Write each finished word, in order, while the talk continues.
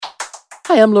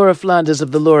Hi, I'm Laura Flanders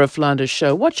of The Laura Flanders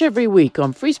Show. Watch every week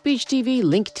on Free Speech TV,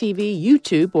 Link TV,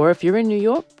 YouTube, or if you're in New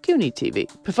York, CUNY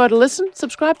TV. Prefer to listen?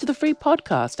 Subscribe to the free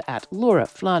podcast at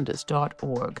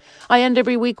lauraflanders.org. I end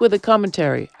every week with a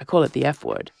commentary. I call it the F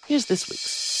word. Here's this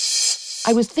week's.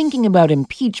 I was thinking about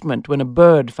impeachment when a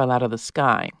bird fell out of the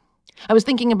sky. I was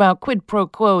thinking about quid pro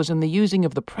quos and the using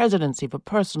of the presidency for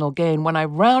personal gain when I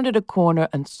rounded a corner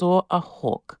and saw a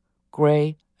hawk,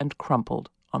 gray and crumpled,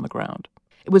 on the ground.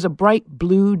 It was a bright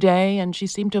blue day, and she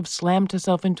seemed to have slammed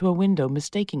herself into a window,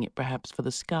 mistaking it perhaps for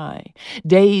the sky.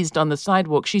 Dazed on the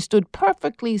sidewalk, she stood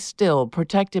perfectly still,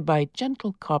 protected by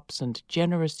gentle cups and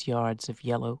generous yards of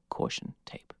yellow caution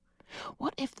tape.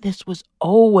 What if this was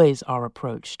always our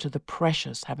approach to the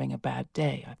precious having a bad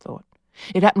day, I thought.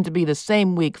 It happened to be the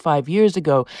same week 5 years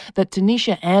ago that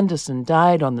Tanisha Anderson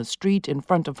died on the street in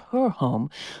front of her home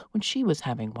when she was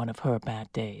having one of her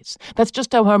bad days. That's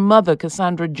just how her mother,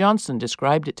 Cassandra Johnson,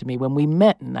 described it to me when we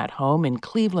met in that home in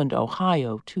Cleveland,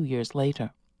 Ohio, 2 years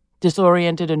later.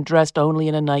 Disoriented and dressed only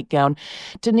in a nightgown,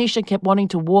 Tanisha kept wanting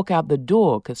to walk out the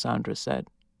door, Cassandra said.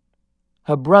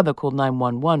 Her brother called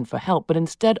 911 for help, but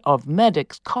instead of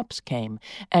medics, cops came,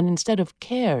 and instead of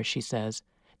care, she says,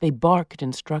 they barked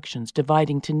instructions,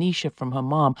 dividing Tanisha from her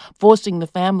mom, forcing the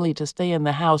family to stay in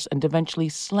the house and eventually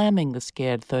slamming the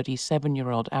scared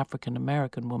 37-year-old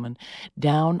African-American woman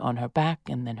down on her back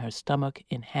and then her stomach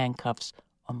in handcuffs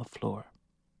on the floor.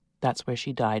 That's where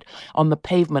she died, on the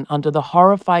pavement under the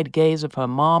horrified gaze of her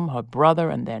mom, her brother,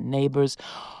 and their neighbors.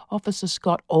 Officer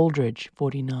Scott Aldridge,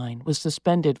 49, was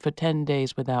suspended for 10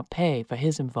 days without pay for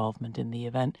his involvement in the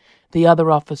event. The other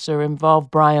officer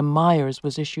involved, Brian Myers,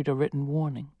 was issued a written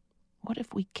warning. What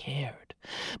if we cared?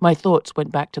 My thoughts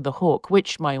went back to the hawk,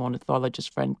 which my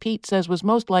ornithologist friend Pete says was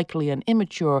most likely an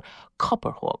immature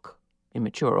copper hawk.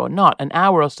 Immature or not, an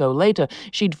hour or so later,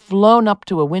 she'd flown up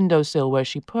to a windowsill where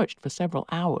she perched for several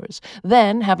hours.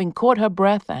 Then, having caught her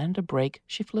breath and a break,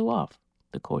 she flew off.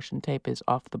 The caution tape is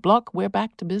off the block. We're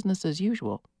back to business as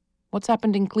usual. What's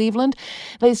happened in Cleveland?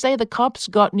 They say the cops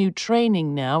got new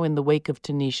training now in the wake of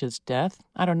Tanisha's death.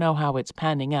 I don't know how it's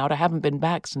panning out. I haven't been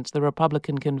back since the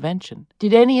Republican convention.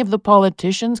 Did any of the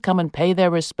politicians come and pay their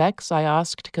respects? I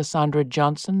asked Cassandra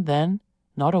Johnson then.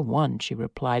 Not a one, she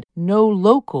replied. No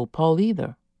local poll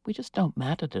either. We just don't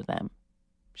matter to them,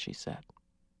 she said.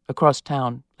 Across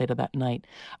town, later that night,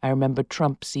 I remember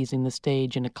Trump seizing the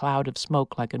stage in a cloud of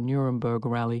smoke like a Nuremberg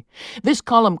rally. This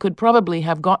column could probably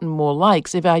have gotten more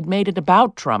likes if I'd made it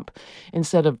about Trump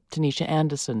instead of Tanisha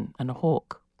Anderson and a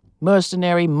hawk.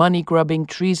 Mercenary, money-grubbing,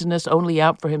 treasonous, only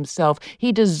out for himself.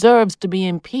 He deserves to be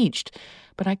impeached.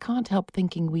 But I can't help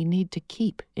thinking we need to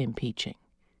keep impeaching.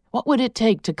 What would it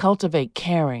take to cultivate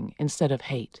caring instead of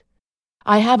hate?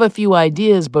 I have a few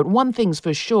ideas, but one thing's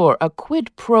for sure, a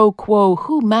quid pro quo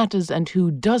who matters and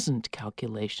who doesn't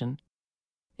calculation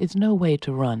is no way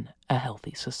to run a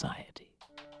healthy society.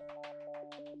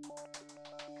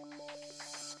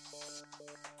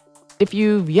 If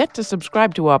you've yet to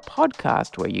subscribe to our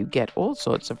podcast, where you get all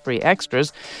sorts of free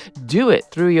extras, do it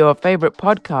through your favorite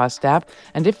podcast app.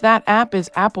 And if that app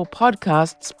is Apple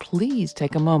Podcasts, please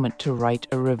take a moment to write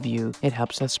a review. It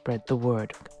helps us spread the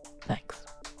word. Thanks.